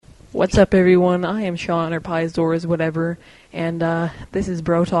What's up, everyone? I am Sean, or Pies Doors, whatever, and this is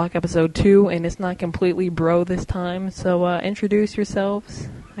Bro Talk episode 2, and it's not completely bro this time, so introduce yourselves,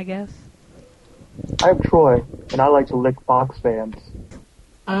 I guess. I'm Troy, and I like to lick Fox fans.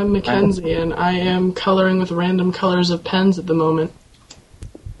 I'm Mackenzie, and I am coloring with random colors of pens at the moment.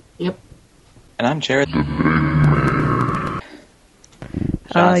 Yep. And I'm Jared.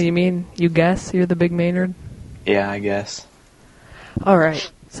 You mean, you guess you're the big Maynard? Yeah, I guess. Alright,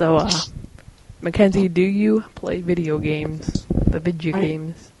 so, Mackenzie, do you play video games? The video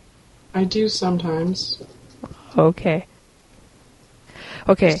games? I do sometimes. Okay.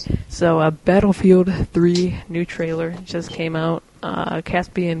 Okay, so Battlefield 3 new trailer just came out.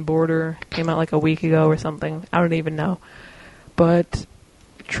 Caspian Border came out like a week ago or something. I don't even know. But,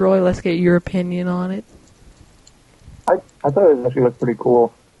 Troy, let's get your opinion on it. I thought it actually looked pretty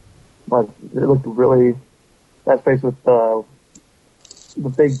cool. But it looked really... That space with the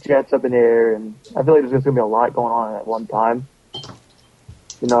big jets up in the air, and I feel like there's just going to be a lot going on at one time.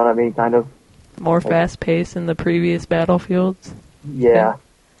 You know what I mean, kind of? More fast-paced than the previous Battlefields? Yeah.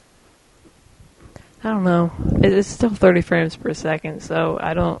 I don't know. It's still 30 frames per second, so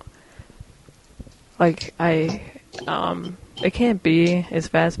I don't... it can't be as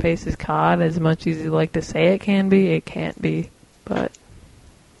fast-paced as COD, as much as you like to say it can be. It can't be, but...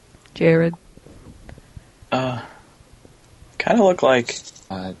 Jared? Kind of look like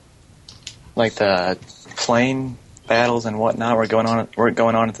the plane battles and whatnot were going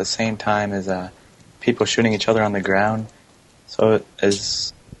on at the same time as people shooting each other on the ground. So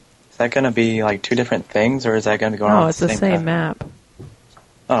is that going to be like two different things, or is that going to be going on at the same time? No, it's the same map.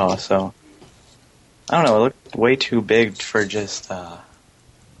 Oh, so I don't know. It looked way too big for just to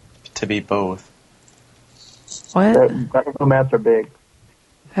be both. What? Battlefield maps are big.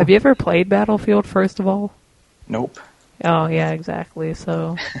 Have you ever played Battlefield, first of all? Nope. Oh, yeah, exactly.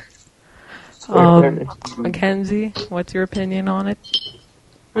 So, Mackenzie, what's your opinion on it?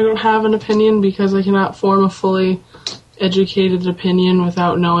 I don't have an opinion because I cannot form a fully educated opinion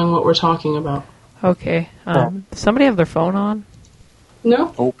without knowing what we're talking about. Okay. Does somebody have their phone on?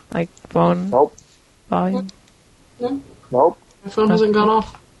 No. Nope. Like, phone Nope. volume? No. Nope. My phone hasn't gone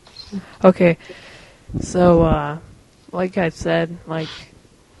off. Okay. So, like I said,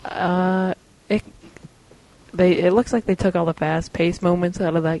 it looks like they took all the fast-paced moments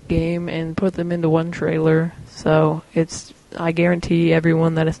out of that game and put them into one trailer. So I guarantee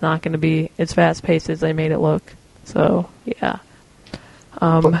everyone that it's not going to be as fast-paced as they made it look. So yeah.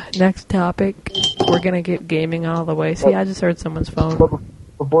 Next topic, we're going to get gaming out of the way. See, I just heard someone's phone.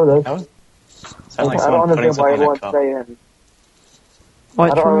 Before this, Sound like I someone don't putting understand why something in a everyone's cup. saying.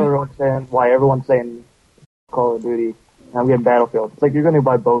 What, I don't Troy? understand why everyone's saying Call of Duty. And I'm getting Battlefield. It's like you're going to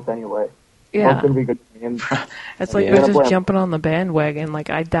buy both anyway. Yeah. Both going to be good games. It's like Yeah. they're just jumping on the bandwagon. Like,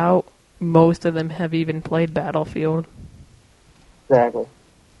 I doubt most of them have even played Battlefield. Exactly.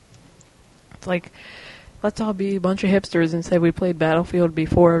 It's like, let's all be a bunch of hipsters and say we played Battlefield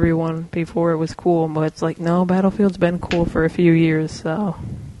before it was cool. But it's like, no, Battlefield's been cool for a few years, so...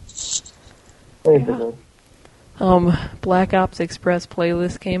 Basically. Black Ops Express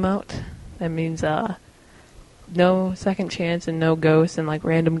playlist came out. That means, no Second Chance and no Ghost and,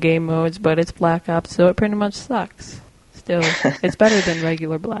 random game modes, but it's Black Ops, so it pretty much sucks. Still, it's better than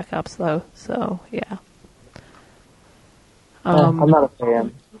regular Black Ops, though, so, yeah. I'm not a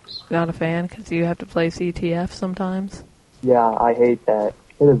fan. Not a fan, because you have to play CTF sometimes? Yeah, I hate that.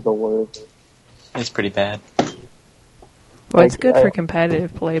 It is the worst. It's pretty bad. Well, it's good for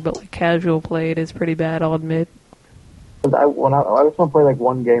competitive play, but, casual play, it is pretty bad, I'll admit. I just want to play,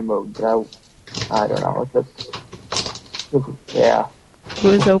 one game mode, but I don't know. It's just, yeah.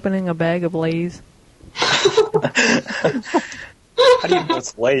 Who's opening a bag of Lay's? How do you know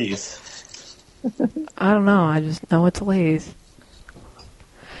it's Lay's? I don't know, I just know it's Lay's.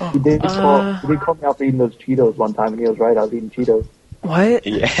 He did call me out for eating those Cheetos one time, and he was right. I was eating Cheetos. What?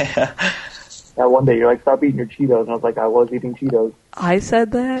 Yeah. That one day, you're like, stop eating your Cheetos. And I was like, I was eating Cheetos. I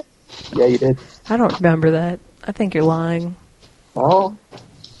said that? Yeah, you did. I don't remember that. I think you're lying. Oh.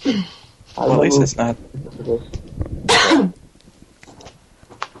 Well, at least it's not...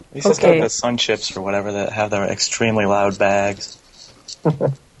 At least it's not the Sun Chips or whatever that have their extremely loud bags.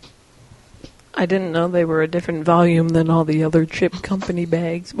 I didn't know they were a different volume than all the other chip company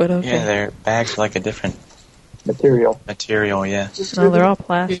bags, but okay. Yeah, their bags are like a different material, yeah. No, they're all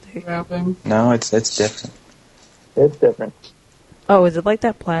plastic. No, it's different. It's different. Oh, is it like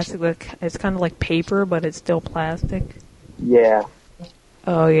that plastic? It's kind of like paper, but it's still plastic? Yeah.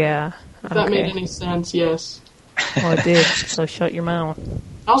 Oh, yeah. If that made any sense, yes. Well, it did, so shut your mouth.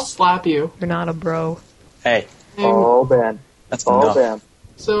 I'll slap you. You're not a bro. Hey. Oh, Ben. That's oh, enough. Ben.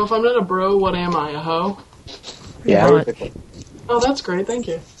 So if I'm not a bro, what am I? A hoe? Yeah. Not- Basically. Oh, that's great. Thank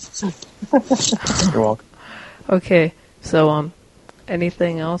you. You're welcome. Okay, so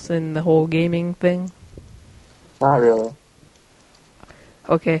anything else in the whole gaming thing? Not really.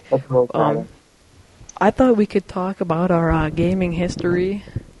 Okay, That's the most exciting. I thought we could talk about our gaming history,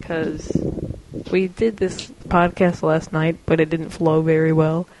 because we did this podcast last night, but it didn't flow very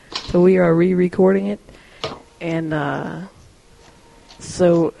well. So we are re-recording it. And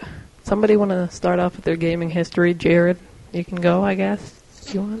so somebody want to start off with their gaming history? Jared, you can go, I guess,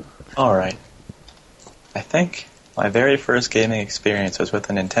 if you want. Alright. I think my very first gaming experience was with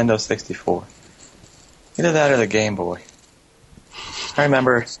a Nintendo 64. Either that or the Game Boy. I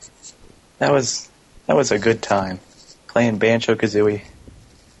remember that was a good time. Playing Banjo-Kazooie.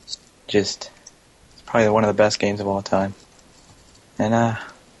 Just, it's probably one of the best games of all time. And,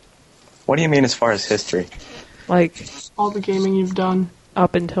 what do you mean as far as history? Like, All the gaming you've done.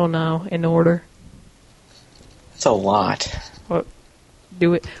 up until now, in order. It's a lot.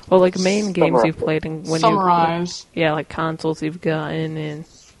 Do it. Well, like, main games Summarize. you've played and when Summarize. yeah, like consoles you've gotten, and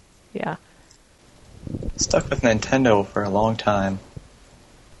yeah. Stuck with Nintendo for a long time.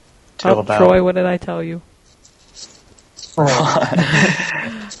 Till about... Troy, what did I tell you? Alright.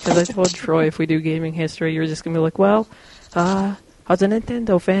 Because I told Troy if we do gaming history, you're just going to be like, well, I was a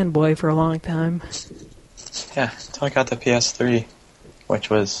Nintendo fanboy for a long time. Yeah, until I got the PS3, which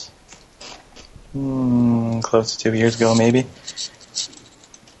was close to 2 years ago, maybe.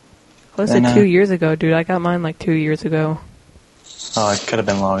 Close Then, to 2 years ago, dude. I got mine like 2 years ago. Oh, it could have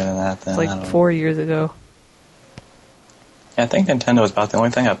been longer than that then. It's I like don't know. 4 years ago. Yeah, I think Nintendo was about the only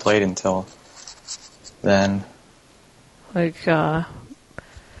thing I played until then. Like,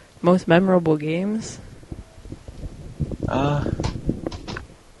 most memorable games? I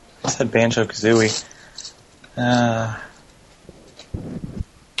said Banjo-Kazooie.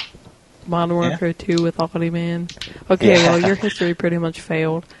 Modern Warfare 2 with Omni-Man. Okay, Yeah. well, your history pretty much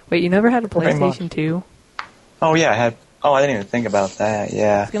failed. Wait, you never had a Pretty much. PlayStation 2? Oh yeah, I had. Oh, I didn't even think about that. I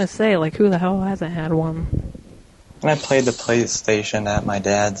Yeah, was gonna say, like, who the hell hasn't had one? and I played the PlayStation at my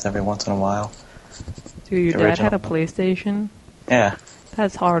dad's every once in a while. Dude, your The dad had a original. PlayStation? Yeah,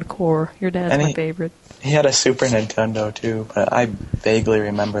 That's hardcore. Your dad's And my he- favorite. he had a Super Nintendo too, but I vaguely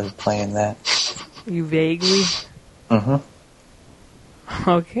remember playing that. You vaguely? Mm-hmm.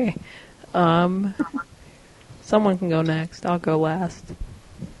 Okay. Someone can go next. I'll go last.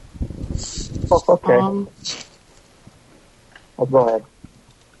 Oh, okay. Let's go ahead.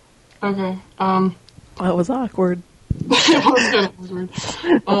 Okay. That was awkward. It was kind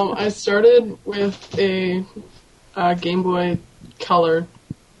of awkward. I started with a Game Boy Color,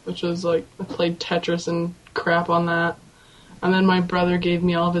 which was like, I played Tetris and crap on that. And then my brother gave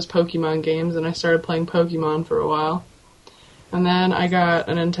me all of his Pokemon games, and I started playing Pokemon for a while. And then I got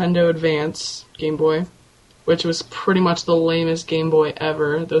a Nintendo Advance Game Boy, which was pretty much the lamest Game Boy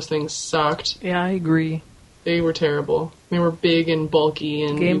ever. Those things sucked. Yeah, I agree. They were terrible. They were big and bulky,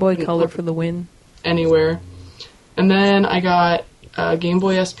 and Game you Boy couldn't Color put for the win. anywhere. And then I got Game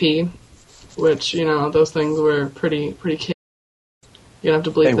Boy SP, which, you know, those things were pretty kid. You're gonna have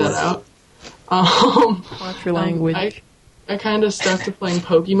to bleep They that were. out. Watch your language. I kind of stuck to playing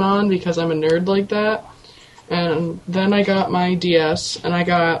Pokemon because I'm a nerd like that. And then I got my DS, and I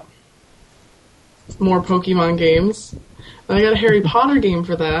got more Pokemon games. And I got a Harry Potter game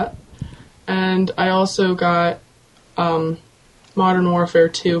for that. And I also got Modern Warfare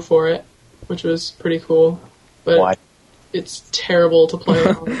 2 for it, which was pretty cool. But Why? it's terrible to play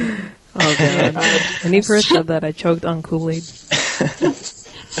on. Oh, God. When you first said that, I choked on Kool-Aid.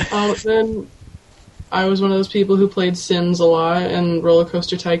 Then I was one of those people who played Sims a lot and Roller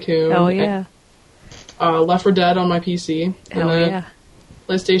Coaster Tycoon. Hell yeah. Left 4 Dead on my PC. And Hell then yeah.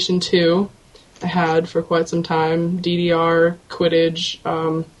 PlayStation 2 I had for quite some time. DDR, Quidditch.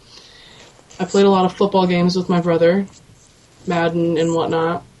 I played a lot of football games with my brother. Madden and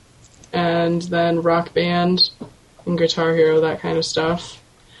whatnot. And then Rock Band and Guitar Hero, that kind of stuff.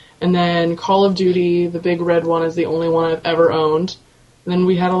 And then Call of Duty, the big red one, is the only one I've ever owned. And then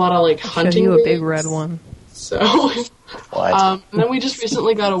we had a lot of, like, Show hunting you a big games. red one. So, What? and then we just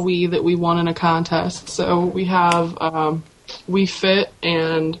recently got a Wii that we won in a contest. So we have Wii Fit,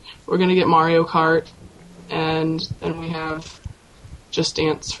 and we're gonna get Mario Kart, and then we have Just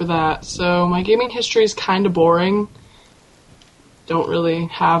Dance for that. So my gaming history is kind of boring. Don't really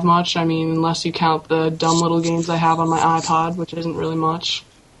have much. I mean, unless you count the dumb little games I have on my iPod, which isn't really much.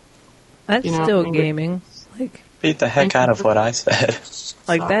 That's You know, still angry. gaming. Beat the heck out of what I said.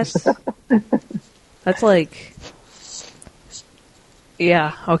 Like that's like,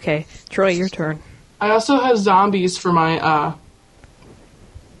 yeah, okay. Troy, your turn. I also have Zombies for my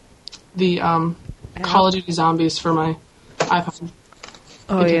the Call of Duty Zombies for my iPhone.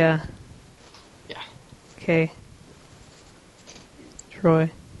 Oh, Okay. yeah. Yeah. Okay.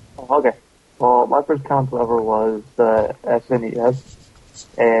 Troy. Oh, okay. Well, my first console ever was the SNES,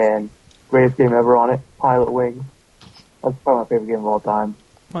 and greatest game ever on it, Pilot Wings. That's probably my favorite game of all time.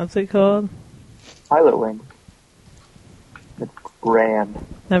 What's it called? Pilot Wings. It's grand.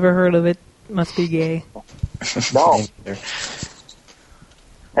 Never heard of it. Must be gay. No.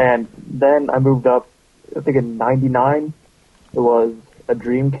 And then I moved up, I think in 99, it was a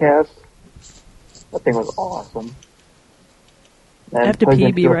Dreamcast. That thing was awesome. And I have to pee,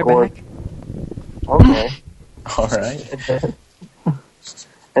 PlayStation be 2, of right course. back. Okay. All right.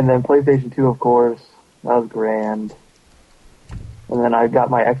 And then PlayStation 2, of course. That was grand. And then I got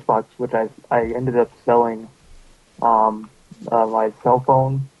my Xbox, which I ended up selling my cell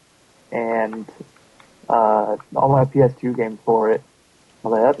phone and all my PS2 games for it. I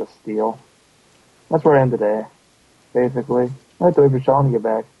was like, that's a steal. That's where I am today, basically. I have to wait for Sean to get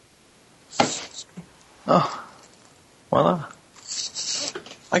back. Oh, well,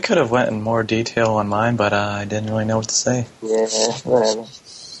 I could have went in more detail on mine, but I didn't really know what to say. Yeah, whatever.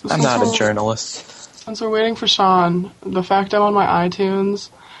 I'm not a journalist. Since we're waiting for Sean, the fact I'm on my iTunes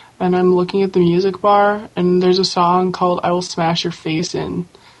and I'm looking at the music bar and there's a song called I Will Smash Your Face In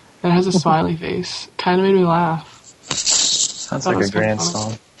that has a smiley face. Kind of made me laugh. Sounds That like was a grand pretty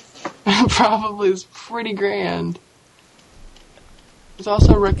song. It probably is pretty grand. It's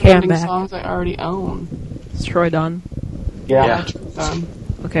also recommending back. songs I already own. Is Troy done? Yeah. Done.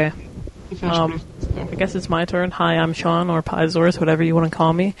 Okay. You finished I pretty guess it's my turn. Hi, I'm Sean, or Pizors, whatever you want to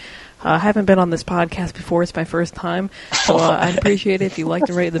call me. I haven't been on this podcast before. It's my first time. So I'd appreciate it if you liked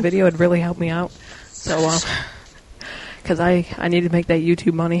and rated the video. It'd really help me out. So, because I need to make that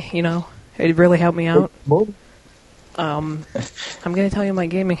YouTube money, you know. It'd really help me out. I'm going to tell you my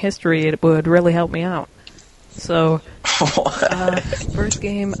gaming history. It would really help me out. So, first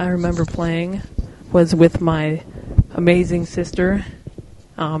game I remember playing was with my amazing sister.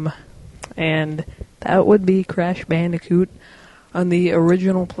 And that would be Crash Bandicoot on the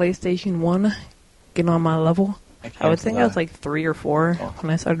original PlayStation 1, getting on my level. I would think I was like 3 or 4 when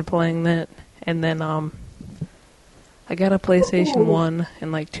I started playing that. And then I got a PlayStation 1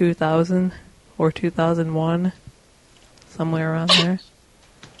 in like 2000 or 2001, somewhere around there.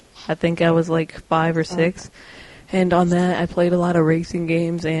 I think I was like 5 or 6. And on that, I played a lot of racing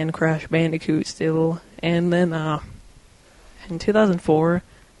games and Crash Bandicoot still. And then in 2004,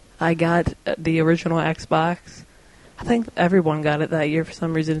 I got the original Xbox. I think everyone got it that year for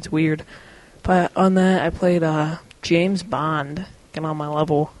some reason. It's weird. But on that, I played James Bond, getting on my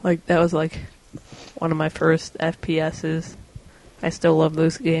level. Like, that was like one of my first FPSs. I still love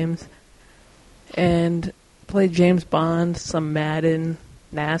those games. And played James Bond, some Madden,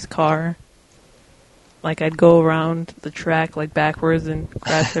 NASCAR. Like, I'd go around the track, like, backwards and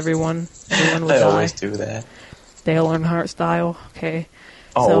crash everyone. Everyone would I Oh, die. always do that. Dale Earnhardt style. Okay.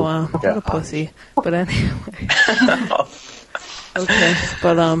 Oh, So, what a pussy. But anyway. Okay.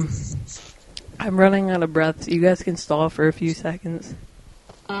 But, I'm running out of breath. So you guys can stall for a few seconds.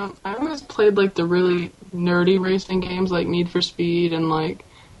 I always played like the really nerdy racing games like Need for Speed and like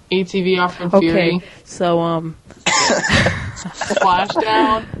ATV Off-Road Fury. Okay. So,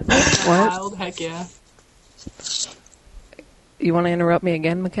 Splashdown. What? Wild, heck yeah. You want to interrupt me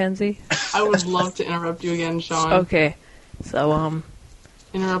again, Mackenzie? I would love to interrupt you again, Sean. Okay. So,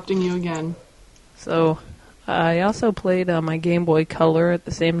 Interrupting you again. So, I also played my Game Boy Color at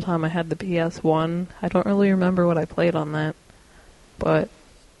the same time I had the PS1. I don't really remember what I played on that. But,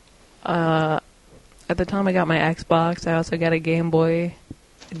 at the time I got my Xbox, I also got a Game Boy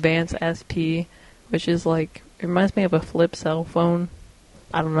Advance SP, which is like, it reminds me of a flip cell phone.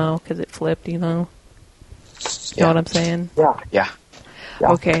 I don't know, because it flipped, you know? You know what I'm saying? Yeah. Yeah.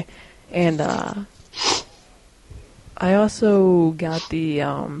 Yeah. Okay. And, I also got the,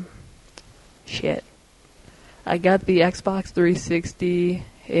 I got the Xbox 360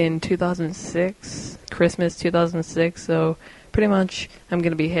 in 2006, Christmas 2006, so pretty much I'm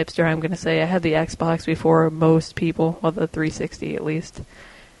going to be hipster. I'm going to say I had the Xbox before most people, well, the 360 at least.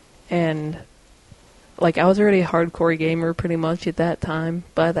 And, like, I was already a hardcore gamer pretty much at that time,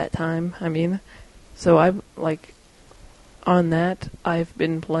 by that time, I mean. So I've, like, on that, I've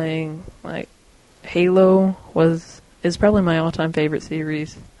been playing, like, Halo is probably my all-time favorite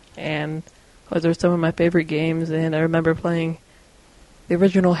series, and those are some of my favorite games, and I remember playing the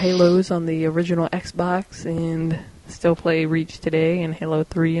original Halos on the original Xbox, and still play Reach today, and Halo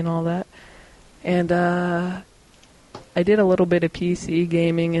 3 and all that. And, I did a little bit of PC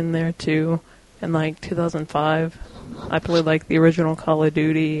gaming in there, too, in like 2005. I played like the original Call of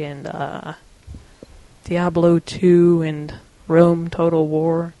Duty and Diablo 2 and Rome Total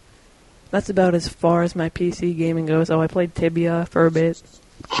War. That's about as far as my PC gaming goes. Oh, I played Tibia for a bit.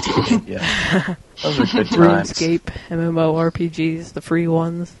 Yeah. Those are good times. RuneScape, MMORPGs, the free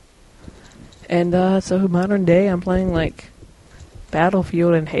ones. And so modern day, I'm playing like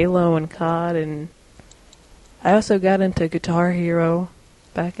Battlefield and Halo and COD, and I also got into Guitar Hero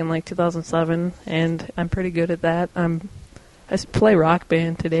back in like 2007, and I'm pretty good at that. I play Rock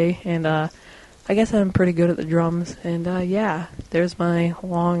Band today, and I guess I'm pretty good at the drums. And yeah, there's my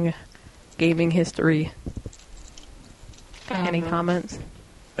long gaming history. Any comments?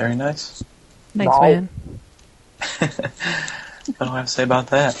 Very nice. Thanks, No. man. What do I have to say about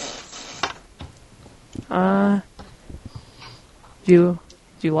that? Do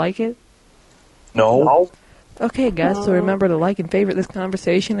you like it? No. No. Okay, guys, so remember to like and favorite this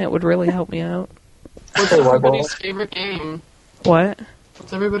conversation. It would really help me out. What's Hey, what, everybody's favorite game? What?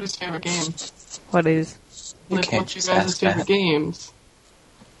 What's everybody's favorite game? What is? You Like, can't what's your just guys' ask favorite that. games?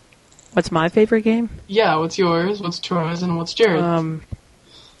 What's my favorite game? Yeah, what's yours? What's Troy's? And what's Jared's?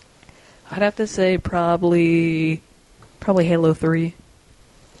 I'd have to say probably Halo 3.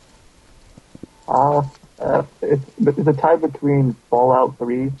 It's a tie between Fallout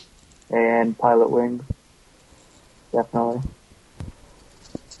 3 and Pilot Wings. Definitely.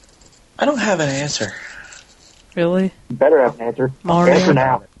 I don't have an answer. Really? You better have an answer. Mario? Answer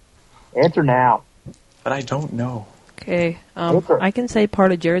now. Answer now. But I don't know. Okay. Answer. I can say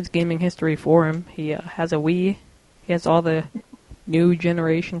part of Jared's gaming history for him. He has a Wii. He has all the new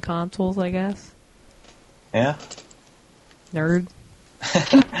generation consoles, I guess. Yeah? Nerd.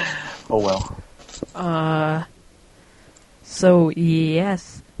 Oh well. So,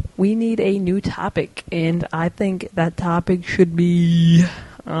 yes, we need a new topic, and I think that topic should be,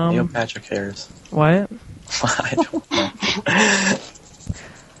 Neil Patrick Harris. what? I don't know.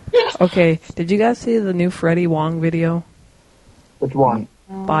 Okay, did you guys see the new Freddie Wong video? Which one?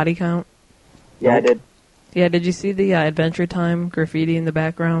 Body count? Yeah, I did. Yeah, did you see the Adventure Time graffiti in the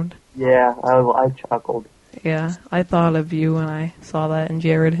background? Yeah, I chuckled. Yeah, I thought of you when I saw that, and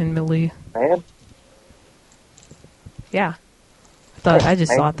Jared and Millie. Man, Yeah. I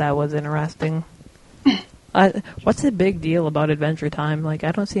just thought that was interesting. What's the big deal about Adventure Time? Like,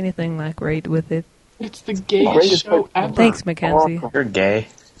 I don't see anything that great with it. It's the gayest Greatest show place- ever. Thanks, Mackenzie. You're gay.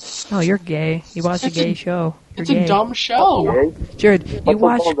 Oh, you're gay. You watch a It's gay a- show. You're It's gay. a dumb show. okay. Jared, you What's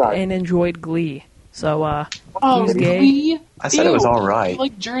watched the ball guy? and enjoyed Glee. So, Oh, who's gay? Glee? I said it was Ew. alright. You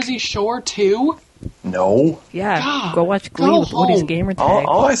like Jersey Shore too? No. Yeah, God, go watch Glee go with Woody's home. gamer tag.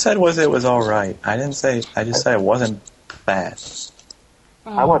 All I said was it was alright. I didn't say, I just said it wasn't bad.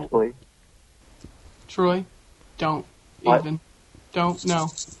 I watched Glee. Troy, don't What? even. Don't, no.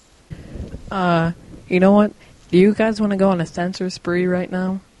 You know what? Do you guys want to go on a censor spree right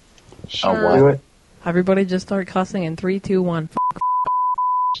now? Sure. what? Do it. Everybody just start cussing in 3, 2, 1.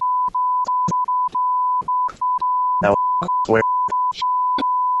 Swear.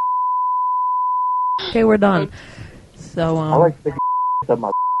 Okay, we're done. So, I like sticking up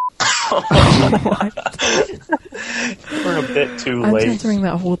my. what? We're a bit too I'm late. censoring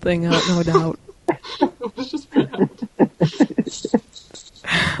that whole thing out, no doubt. It was just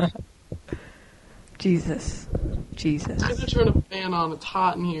Jesus. I had to turn a fan on. It's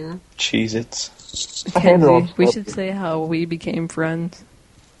hot in here. Cheez-Its. Mackenzie, we should say how we became friends.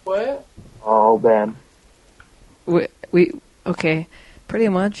 What? Oh, Ben. We okay, pretty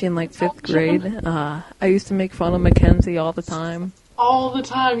much in like 5th grade, I used to make fun of Mackenzie all the time. All the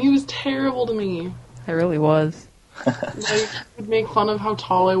time. He was terrible to me. I really was. Like, he would make fun of how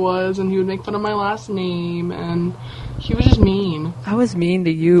tall I was, and he would make fun of my last name, and he was just mean. I was mean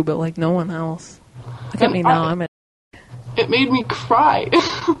to you, but like no one else. Look at And me now, I'm a... It made me cry.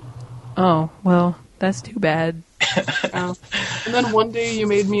 Oh, well, that's too bad. And then one day you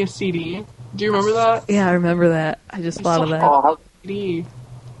made me a CD. Do you remember that? Yeah, I remember that. I just thought of that. Oh, how, CD.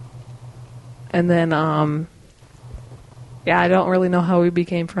 And then, yeah, I don't really know how we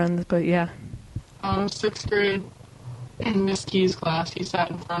became friends, but yeah. 6th grade, in Miss Key's class, he sat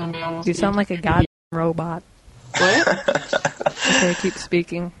in front of me. Almost You sound like a goddamn robot. What? Okay, keep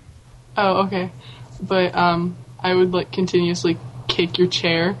speaking. Oh, okay. But I would like continuously kick your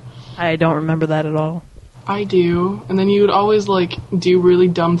chair. I don't remember that at all. I do. And then you would always like do really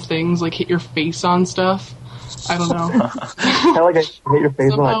dumb things, like hit your face on stuff. I don't know. kind of like I hit your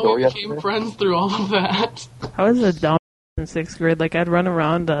face on that Somehow door we became yesterday. friends through all of that. I was a dumb in 6th grade. Like, I'd run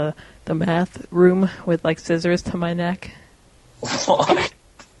around the math room with, like, scissors to my neck. What?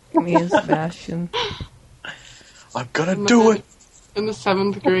 Me and Sebastian. I'm gonna do it. in the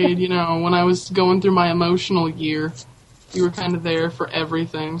 7th grade, you know, when I was going through my emotional year, you were kind of there for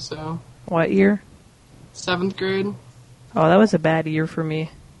everything, so. What year? 7th grade. Oh, that was a bad year for me.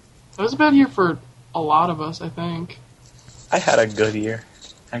 That was a bad year for a lot of us, I think. I had a good year.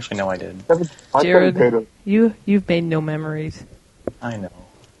 Actually, no, I didn't. Jared, you've made no memories. I know.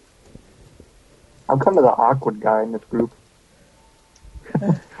 I'm kind of the awkward guy in this group.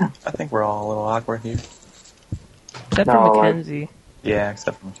 I think we're all a little awkward here. Except No, for like- Mackenzie. Yeah,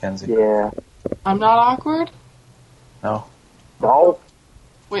 except for Mackenzie. Yeah. I'm not awkward? No. No.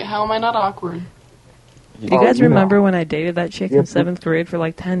 Wait, how am I not awkward? Do you guys you know. remember when I dated that chick in Yep. 7th grade for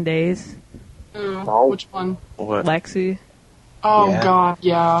like 10 days? No. Which one? What? Lexi? Oh, Yeah. God,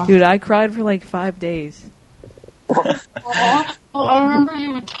 yeah. Dude, I cried for like 5 days. Aw. Well, I remember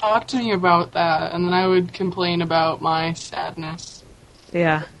you would talk to me about that, and then I would complain about my sadness.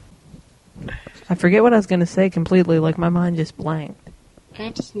 Yeah. I forget what I was going to say completely, like my mind just blanked. I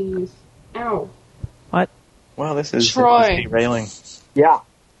have to sneeze. Ow. What? Well, this is Troy. derailing. Yeah.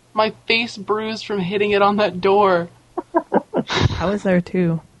 My face bruised from hitting it on that door. I was there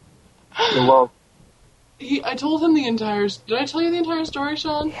too. Well, I told him the entire... Did I tell you the entire story,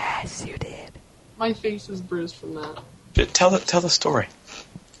 Sean? Yes, you did. My face is bruised from that. Tell the story.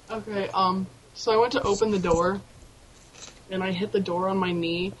 Okay, so I went to open the door, and I hit the door on my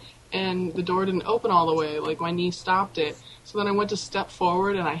knee, and the door didn't open all the way, like my knee stopped it. So then I went to step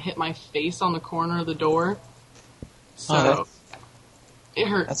forward, and I hit my face on the corner of the door. So, that's- it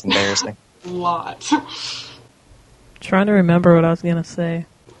hurt That's embarrassing. a lot. Trying to remember what I was going to say.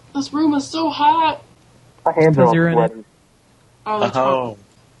 This room is so hot! my hands are all Because you're in it. sweaty. Oh, that's Oh.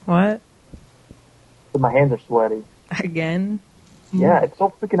 What? My hands are sweaty. Again? Yeah, it's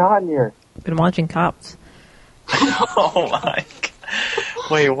so freaking hot in here. Been watching Cops. Oh my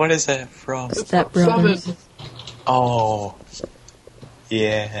god. Wait, what is that from? Step Brothers. 7. Oh. I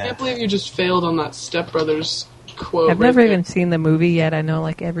Yeah. can't believe you just failed on that Step Brothers quote. I've right never there. even seen the movie yet. I know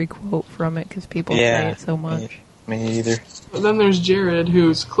like every quote from it because people say Yeah. it so much. Me either. But then there's Jared,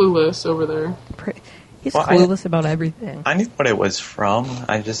 who's clueless over there. He's Well, clueless about everything. I knew what it was from.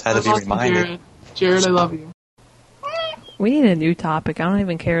 I just had to That's be awesome, reminded. Jared. Jared, I love you. We need a new topic. I don't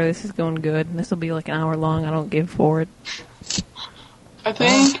even care. This is going good. This will be like an hour long. I don't give for it. I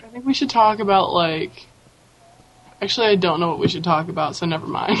think we should talk about like. Actually, I don't know what we should talk about, so never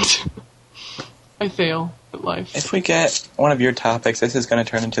mind. I fail at life. If we get one of your topics, this is going to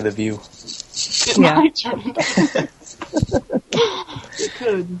turn into The View. It Yeah. might turn. It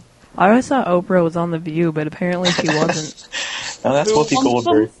could. I always thought Oprah was on The View, but apparently she wasn't. No, that's Who Whoopi wants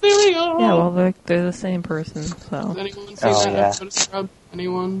some Goldberg. cereal? Yeah, well, they're the same person, so. Has anyone seen Oh, that yeah. episode of Scrubs?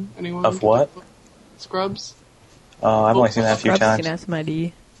 Anyone? Of what? Scrubs. Oh, I've only seen that a few Scrubs times. can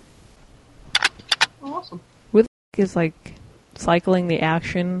SMID. Oh, awesome. Is like cycling the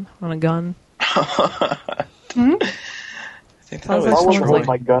action on a gun. I think that Sounds was like I someone's wouldn't like- hold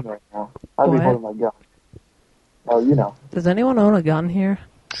my gun right now. I'd be What? holding my gun. Oh, you know. Does anyone own a gun here?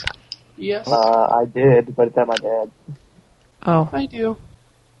 Yes, I did, but it's at my dad's. Oh, I do.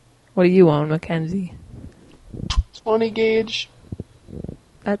 what do you own, Mackenzie? 20 gauge.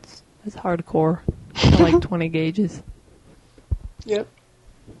 That's hardcore. I like 20 gauges. Yep.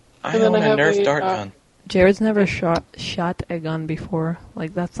 I And then own I a have Nerf a, dart gun. Jared's never shot a gun before.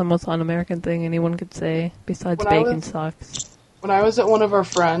 Like, that's the most un-American thing anyone could say, besides When I bacon was- sucks. When I was at one of our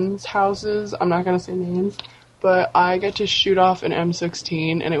friends' houses, I'm not gonna say names, but I got to shoot off an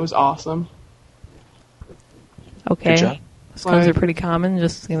M16, and it was awesome. Okay. Good job. Those guns are Like- pretty common,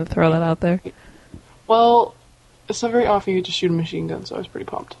 just gonna throw that out there. Well, it's not very often you get to shoot a machine gun, so I was pretty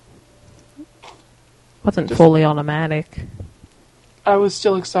pumped. Wasn't fully automatic. I was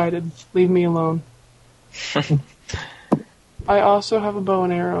still excited. Leave me alone. I also have a bow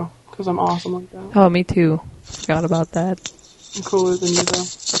and arrow, because I'm awesome like that. Oh, me too. Forgot about that. I'm cooler than you, though.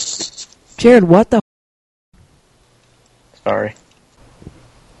 Jared, what the? Sorry.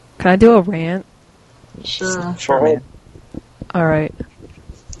 Can I do a rant? Sure. Sure, man. Alright.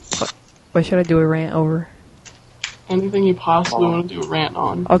 What should I do a rant over? Anything you possibly want to do a rant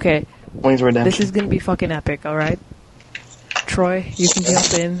on. Okay, Wings Redemption. this is gonna be fucking epic, alright? Troy, you can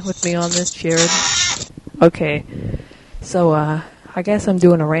jump in with me on this, Jared. Okay. So, I guess I'm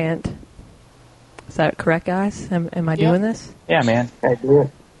doing a rant. Is that correct, guys? Am I Yeah. doing this? Yeah, man. I do it.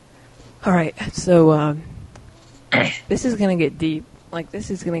 Alright, so, this is gonna get deep. Like, this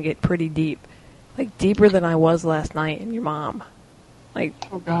is gonna get pretty deep. Like, deeper than I was last night and your mom. Like,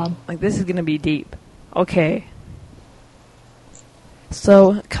 Oh, God. this is gonna be deep. Okay.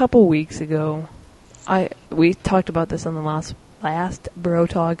 So, a couple weeks ago, we talked about this on the last Bro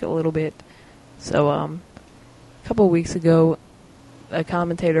Talk a little bit. So, a couple weeks ago, a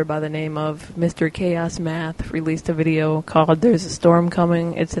commentator by the name of Mr. Chaos Math released a video called "There's a Storm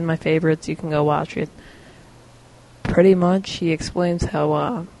Coming." It's in my favorites. You can go watch it. Pretty much, he explains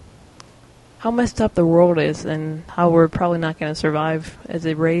how messed up the world is and how we're probably not going to survive as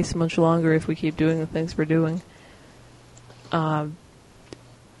a race much longer if we keep doing the things we're doing.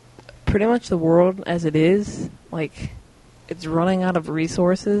 Pretty much the world as it is, like, it's running out of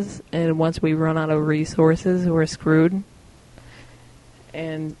resources, and once we run out of resources, we're screwed.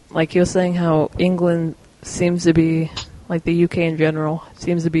 And like you were saying, how England seems to be, like the UK in general,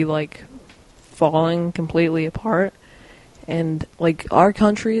 seems to be like falling completely apart. And like our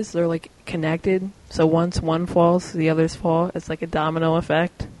countries, they're like connected. So once one falls, the others fall. It's like a domino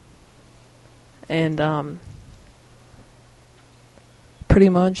effect. And pretty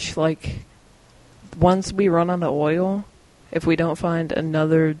much like once we run out of oil, if we don't find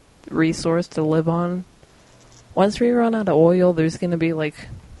another resource to live on, once we run out of oil, there's going to be like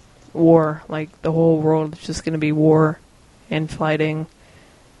war. Like the whole world is just going to be war and fighting.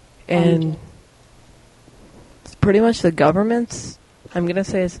 And it's pretty much the governments, I'm going to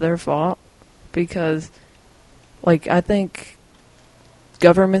say it's their fault, because like I think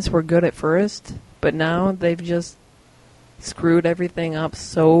governments were good at first, but now they've just screwed everything up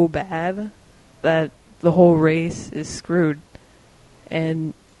so bad that the whole race is screwed.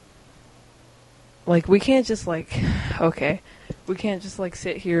 And like we can't just like we can't just like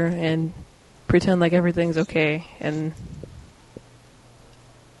sit here and pretend like everything's okay and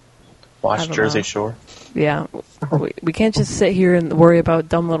watch Jersey Shore. Yeah, we can't just sit here and worry about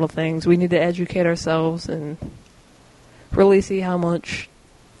dumb little things. We need to educate ourselves and really see how much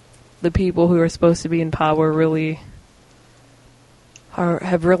the people who are supposed to be in power really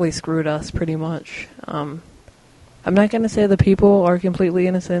have really screwed us pretty much. I'm not going to say the people are completely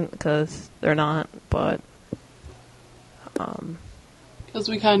innocent, because they're not, but because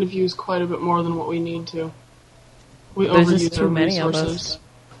we kind of use quite a bit more than what we need to. We there's overuse just too our many resources. of us.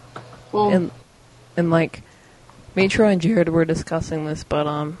 Well, and like me, Troy, and Jared were discussing this,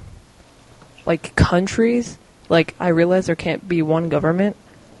 but like countries, like I realize there can't be one government,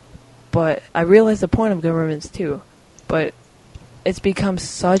 but I realize the point of governments too, but it's become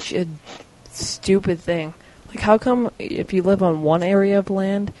such a stupid thing. Like, how come if you live on one area of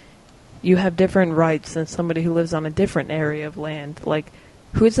land, you have different rights than somebody who lives on a different area of land? Like,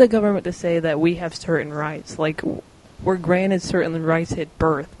 who's the government to say that we have certain rights? Like, we're granted certain rights at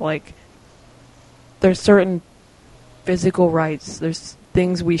birth. Like, there's certain physical rights. There's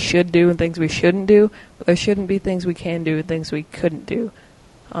things we should do and things we shouldn't do, but there shouldn't be things we can do and things we couldn't do.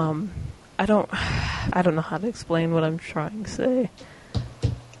 I don't know how to explain what I'm trying to say.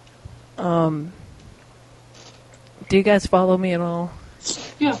 Do you guys follow me at all?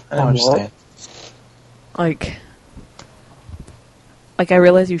 yeah. I don't understand. Like I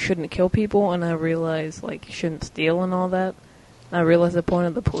realize you shouldn't kill people, and I realize, like, you shouldn't steal and all that. And I realize the point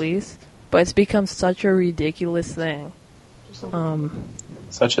of the police, but it's become such a ridiculous thing.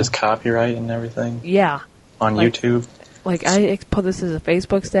 Such as copyright and everything Yeah. on YouTube. Like, I put this as a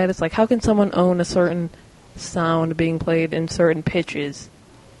Facebook status. Like, how can someone own a certain sound being played in certain pitches?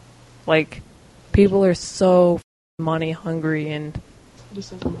 Like, people are so money hungry, and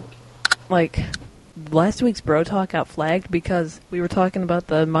like last week's Bro Talk got flagged because we were talking about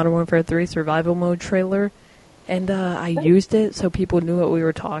the Modern Warfare 3 survival mode trailer, and I used it so people knew what we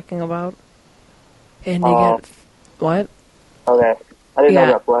were talking about, and they got what? Okay, I didn't know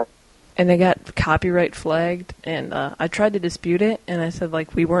that flag. And they got copyright flagged, and I tried to dispute it, and I said,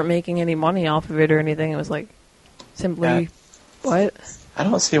 like, we weren't making any money off of it or anything. It was like simply what? I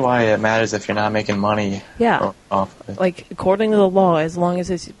don't see why it matters if you're not making money off of it. Like, according to the law, as long as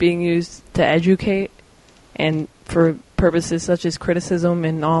it's being used to educate and for purposes such as criticism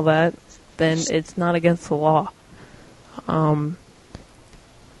and all that, then it's not against the law. And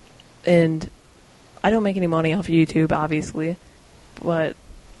I don't make any money off of YouTube, obviously, but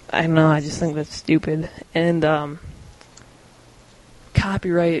I don't know, I just think that's stupid. And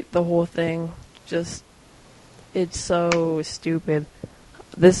copyright, the whole thing, just, it's so stupid.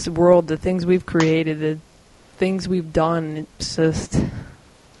 This world, the things we've created, the things we've done, it's just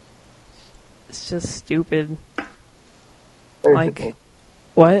stupid. Basically. Like,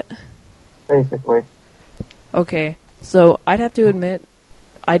 what? Basically. Okay, so I'd have to admit,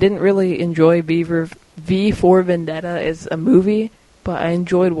 I didn't really enjoy V for Vendetta as a movie, but I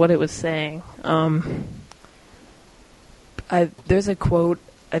enjoyed what it was saying. There's a quote,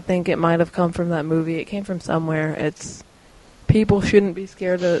 I think it might have come from that movie, it came from somewhere, it's, people shouldn't be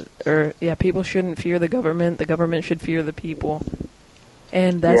scared of, people shouldn't fear the government should fear the people.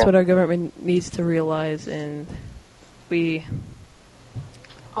 And that's what our government needs to realize, and we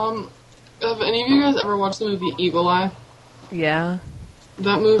Have any of you guys ever watched the movie Eagle Eye? Yeah.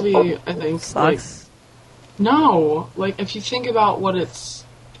 That movie, I think, Sucks. no, like if you think about what it's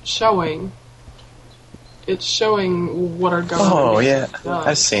showing what our government Oh yeah, does.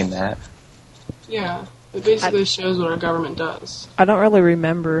 I've seen that. Yeah, it basically shows what our government does. I don't really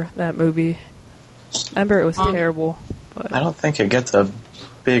remember that movie. I remember it was terrible. But I don't think it gets a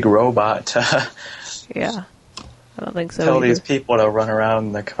big robot to yeah. I don't think so tell either. these people to run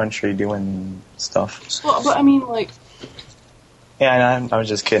around the country doing stuff. Well, but I mean, like, Yeah, I was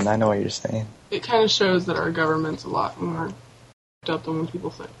just kidding. I know what you're saying. it kind of shows that our government's a lot more f***ed up than what people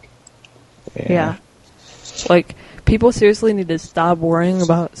think. Yeah. Like, people seriously need to stop worrying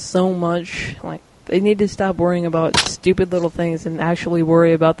about so much. Like, they need to stop worrying about stupid little things and actually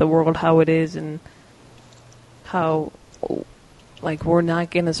worry about the world how it is and how, like, we're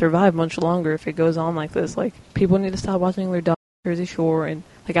not going to survive much longer if it goes on like this. Like, people need to stop watching their Jersey Shore. And,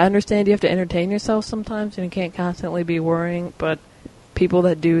 like, I understand you have to entertain yourself sometimes and you can't constantly be worrying, but people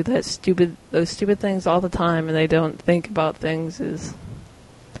that do those stupid things all the time and they don't think about things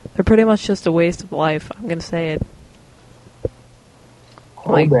they're pretty much just a waste of life. I'm gonna say it.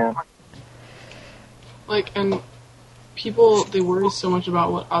 Oh, man. Like, and people, they worry so much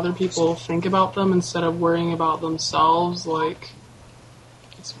about what other people think about them instead of worrying about themselves. Like,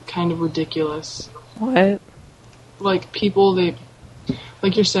 it's kind of ridiculous. What? Like, people,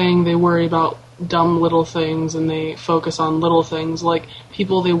 like you're saying, they worry about dumb little things and they focus on little things. Like,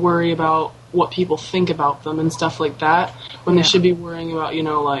 people, they worry about what people think about them and stuff like that, when they should be worrying about,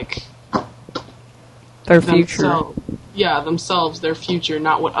 like, Their future. Yeah, themselves, their future,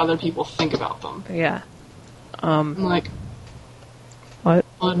 not what other people think about them. Yeah. And, like, What?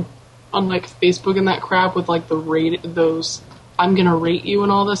 on like Facebook and that crap with like those I'm gonna rate you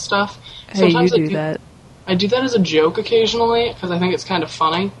and all this stuff. Hey, you Sometimes do that. I do that as a joke occasionally because I think it's kind of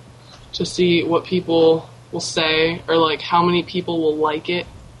funny to see what people will say or like how many people will like it.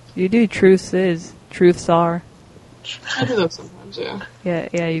 You do truths are. I do those sometimes, yeah.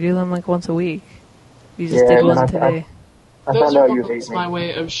 Yeah, you do them like once a week. You just Yeah, did one I- today. I Those found are out you hate almost my me.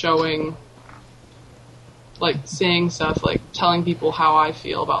 way of showing, like saying stuff, like telling people how I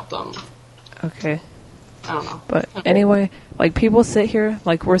feel about them. Okay. I don't know. But anyway, like people sit here,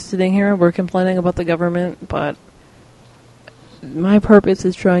 like we're sitting here, we're complaining about the government, but my purpose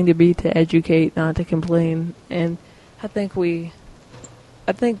is trying to be to educate, not to complain. And I think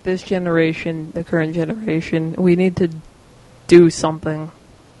this generation, the current generation, we need to do something.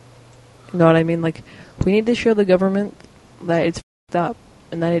 You know what I mean? Like, we need to show the government that it's f***ed up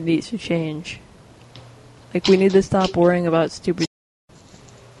and that it needs to change. Like, we need to stop worrying about stupid.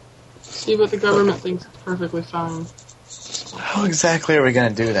 See what the government thinks is perfectly fine. How exactly are we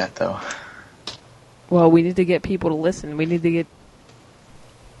going to do that, though? Well, we need to get people to listen. We need to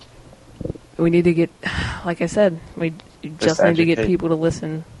get, like I said, we just need to get educate people to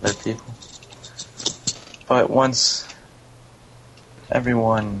listen. Other people. But once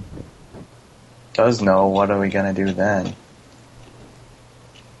everyone does know, what are we going to do then?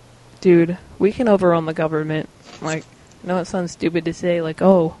 Dude, we can overrun the government. Like, I know it sounds stupid to say, like,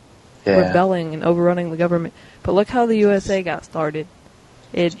 oh, Yeah. rebelling and overrunning the government. But look how the USA got started.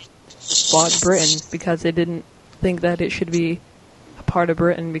 It bought Britain because it didn't think that it should be a part of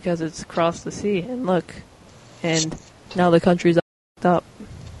Britain because it's across the sea. And look, and now the country's up.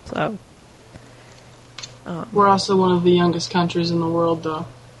 So, We're also one of the youngest countries in the world, though.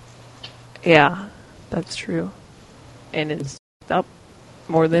 yeah, that's true. And it's up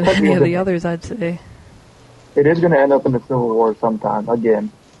more than any of the others, I'd say. It is going to end up in the Civil War sometime,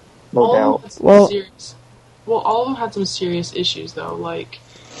 again. No All of them doubt. had some Well- serious. Well, all of them had some serious issues, though. Like,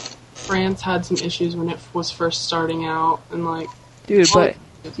 France had some issues when it was first starting out, and like, Dude, all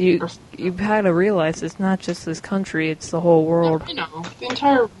but you've had to realize it's not just this country, it's the whole world. you know, the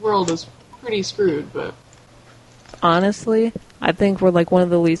entire world is pretty screwed. But Honestly, I think we're like one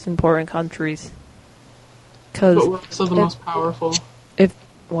of the least important countries. we're Cause also the most powerful.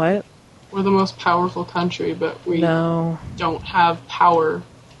 what? We're the most powerful country, but we No. don't have power.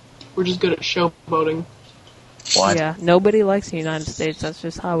 We're just good at showboating. What? Yeah, nobody likes the United States. That's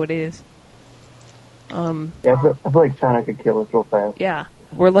just how it is. Yeah, I feel like China could kill us real fast. Yeah,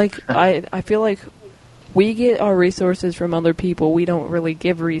 we're like I feel like we get our resources from other people. We don't really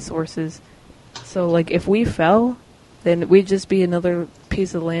give resources. So like if we fell, then we'd just be another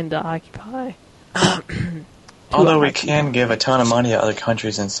piece of land to occupy. Although we can give a ton of money to other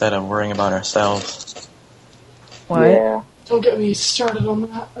countries instead of worrying about ourselves. What? Yeah. Don't get me started on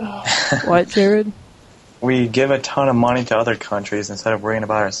that. Ugh. What, Jared? We give a ton of money to other countries instead of worrying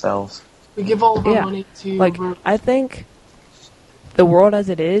about ourselves. We give all of our Yeah, money to. Like I think the world as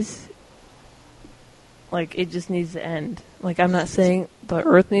it is, like, it just needs to end. Like, I'm not saying the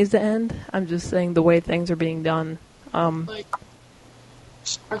Earth needs to end. I'm just saying the way things are being done. Like,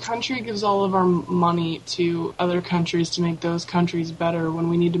 our country gives all of our money to other countries to make those countries better when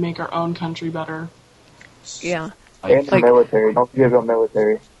we need to make our own country better. Yeah. And the Like- military. Don't forget about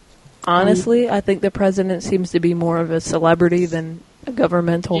military. Honestly, I think the president seems to be more of a celebrity than a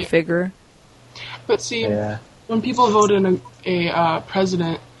governmental Yeah. figure. But see, Yeah. when people vote in a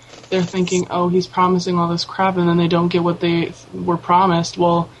president, they're thinking, oh, he's promising all this crap, and then they don't get what they were promised.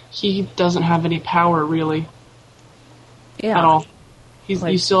 Well, he doesn't have any power, really, Yeah. at all. You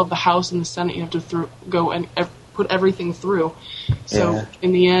Like- still have the House and the Senate you have to go and put everything through. So, Yeah.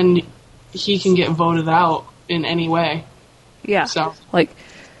 in the end, he can get voted out in any way. Yeah. So, Like,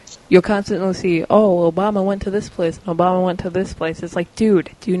 you'll constantly see, oh, Obama went to this place, and Obama went to this place. It's like, dude,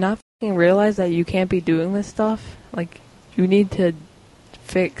 do you not fucking realize that you can't be doing this stuff? Like, you need to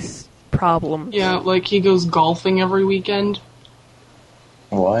fix problems. yeah, like he goes golfing every weekend.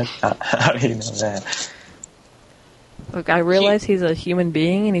 What? How do you know that? Look, I realize he's a human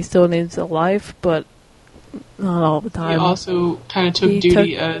being and he still needs a life, but not all the He time. also kind of took He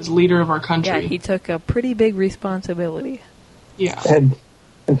duty took- as leader of our country. Yeah, he took a pretty big responsibility. Yeah. And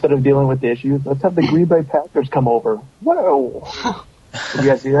instead of dealing with the issues, let's have the Green Bay Packers come over. Whoa! Did you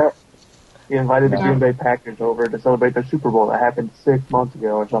guys see that? He invited the No. Green Bay Packers over to celebrate their Super Bowl. That happened 6 months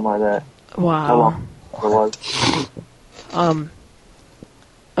ago or something like that. How Wow. long it was?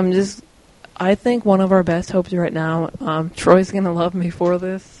 I think one of our best hopes right now, Troy's gonna love me for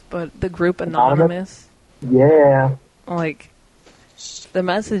this, but the group Anonymous, Yeah. like, the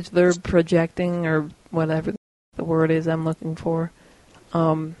message they're projecting, or whatever the word is I'm looking for,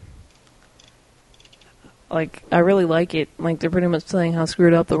 like, I really like it. Like, they're pretty much saying how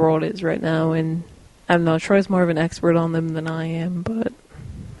screwed up the world is right now, and I don't know, Troy's more of an expert on them than I am, but,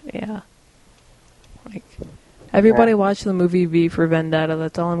 yeah. Like, everybody Yeah. watch the movie V for Vendetta,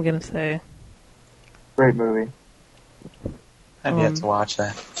 that's all I'm gonna say. Great movie. I've yet to watch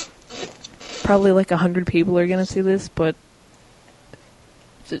that. Probably like 100 people are gonna see this, but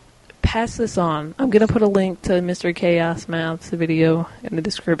pass this on. I'm gonna put a link to Mr. Chaos Math's video in the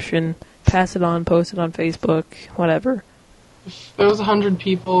description. Pass it on, post it on Facebook, whatever. If there was 100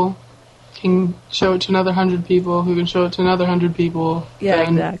 people, can show it to another 100 people, who can show it to another 100 people. Yeah,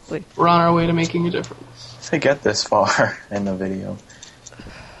 then exactly. We're on our way to making a difference. If they get this far in the video.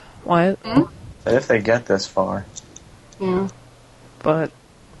 What? If they get this far. Yeah. But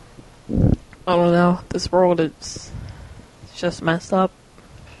I don't know. This world is just messed up.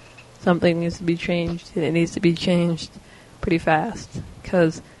 Something needs to be changed, and it needs to be changed pretty fast.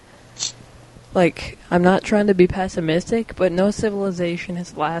 Because, like, I'm not trying to be pessimistic, but no civilization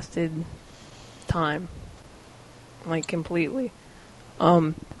has lasted time. Like, completely.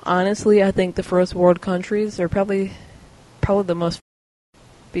 Honestly, I think the first world countries are probably the most,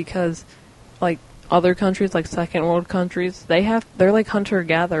 because, like, other countries, like second world countries, they're like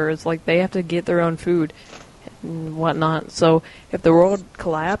hunter-gatherers, like, they have to get their own food and whatnot. So, if the world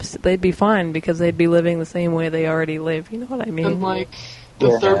collapsed, they'd be fine, because they'd be living the same way they already live, you know what I mean? And like the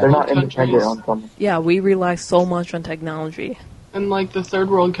Yeah, third they're world not independent countries, on something. Yeah, we rely so much on technology. and like the third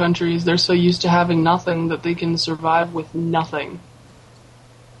world countries, they're so used to having nothing that they can survive with nothing.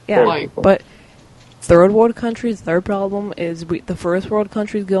 Yeah, Like- but third world countries, their problem is the first world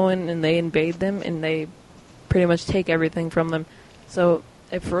countries go in and they invade them and they pretty much take everything from them. So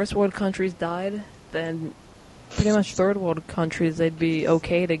if first world countries died, then pretty much third world countries, they'd be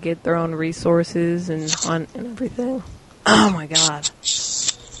okay to get their own resources and hunt and everything. Oh my god.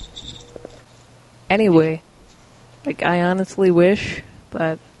 Anyway, like, I honestly wish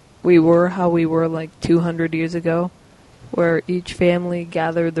that we were how we were like 200 years ago, where each family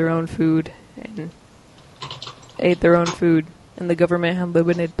gathered their own food and ate their own food, and the government had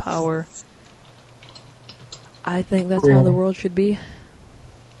limited power. I think that's how the world should be.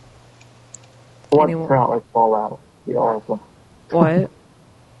 I want it Anyone- to turn out like Fallout. Be awesome. What?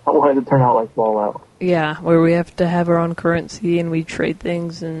 I want it to turn out like Fallout. Yeah, where we have to have our own currency and we trade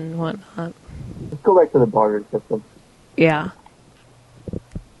things and whatnot. Let's go back to the barter system. Yeah.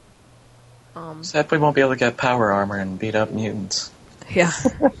 Except we won't be able to get power armor and beat up mutants. Yeah.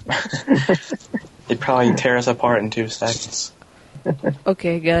 They'd probably tear us apart in 2 seconds.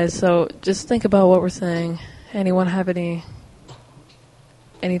 Okay, guys, so just think about what we're saying. Anyone have anything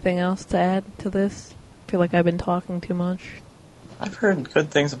else to add to this? I feel like I've been talking too much. I've heard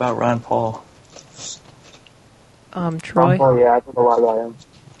good things about Ron Paul. Troy? Oh yeah, I think a lot about him.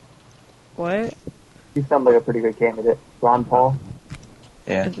 What? He sounds like a pretty good candidate. Ron Paul.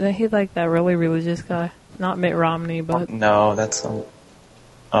 Yeah. Isn't he like that really religious guy? Not Mitt Romney, but No, that's oh.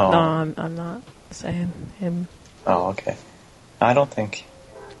 no, I'm not saying him. Oh, okay. I don't think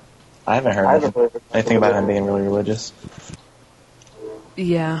I haven't heard I haven't really heard anything about him being really religious.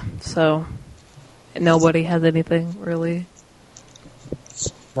 Yeah, so nobody has anything really.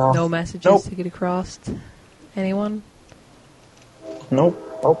 No. No messages Nope. to get across. Anyone?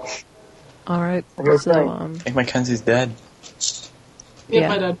 Nope. Nope. All right. I guess So not. I think Mackenzie's dead. Yep,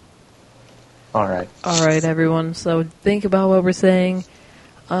 Yeah. I did. All right. all right, everyone. So think about what we're saying.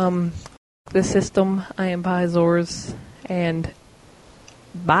 The system. I am Pizors, and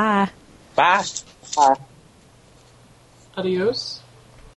bye. Bye. Bye. Adios.